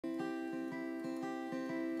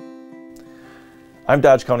I'm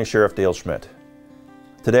Dodge County Sheriff Dale Schmidt.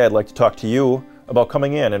 Today I'd like to talk to you about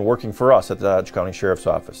coming in and working for us at the Dodge County Sheriff's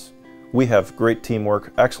Office. We have great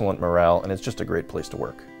teamwork, excellent morale, and it's just a great place to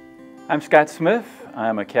work. I'm Scott Smith.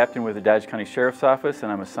 I'm a captain with the Dodge County Sheriff's Office,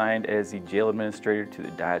 and I'm assigned as the jail administrator to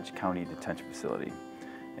the Dodge County Detention Facility.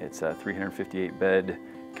 It's a 358-bed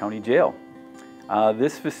county jail.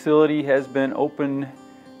 This facility has been open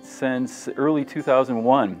since early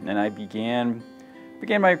 2001, and I began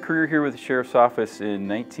my career here with the Sheriff's Office in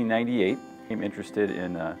 1998. I'm interested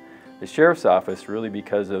in the Sheriff's Office really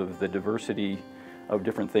because of the diversity of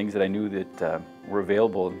different things that I knew that were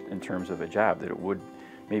available in terms of a job, that it would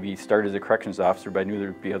maybe start as a corrections officer, but I knew there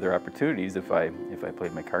would be other opportunities if I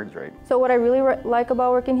played my cards right. So what I really like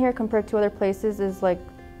about working here compared to other places is like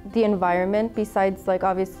the environment, besides like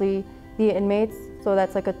obviously the inmates. So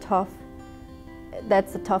that's like a tough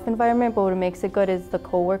environment, but what makes it good is the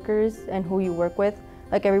co-workers and who you work with.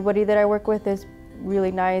 Like everybody that I work with is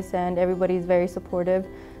really nice and everybody's very supportive.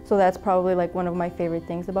 So that's probably like one of my favorite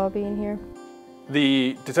things about being here.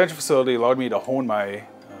 The detention facility allowed me to hone my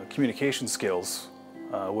communication skills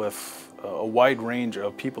with a wide range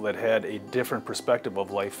of people that had a different perspective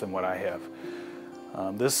of life than what I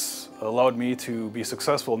have. This allowed me to be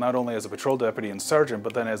successful not only as a patrol deputy and sergeant,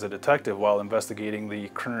 but then as a detective while investigating the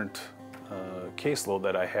current caseload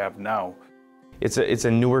that I have now. It's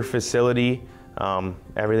a newer facility.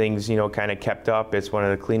 Everything's kind of kept up. It's one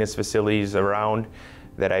of the cleanest facilities around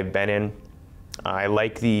that I've been in. I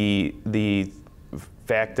like the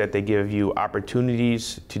fact that they give you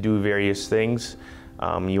opportunities to do various things.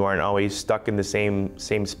 You aren't always stuck in the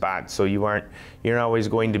same spot, so you're not always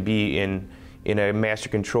going to be in a master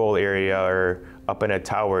control area or up in a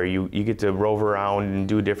tower. You get to rove around and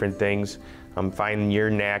do different things, find your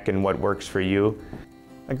knack and what works for you.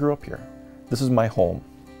 I grew up here. This is my home.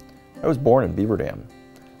 I was born in Beaver Dam.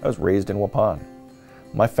 I was raised in Waupun.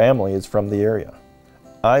 My family is from the area.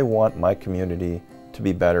 I want my community to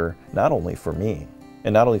be better, not only for me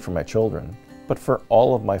and not only for my children, but for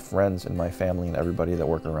all of my friends and my family and everybody that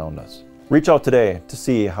work around us. Reach out today to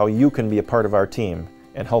see how you can be a part of our team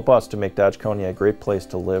and help us to make Dodge County a great place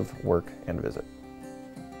to live, work, and visit.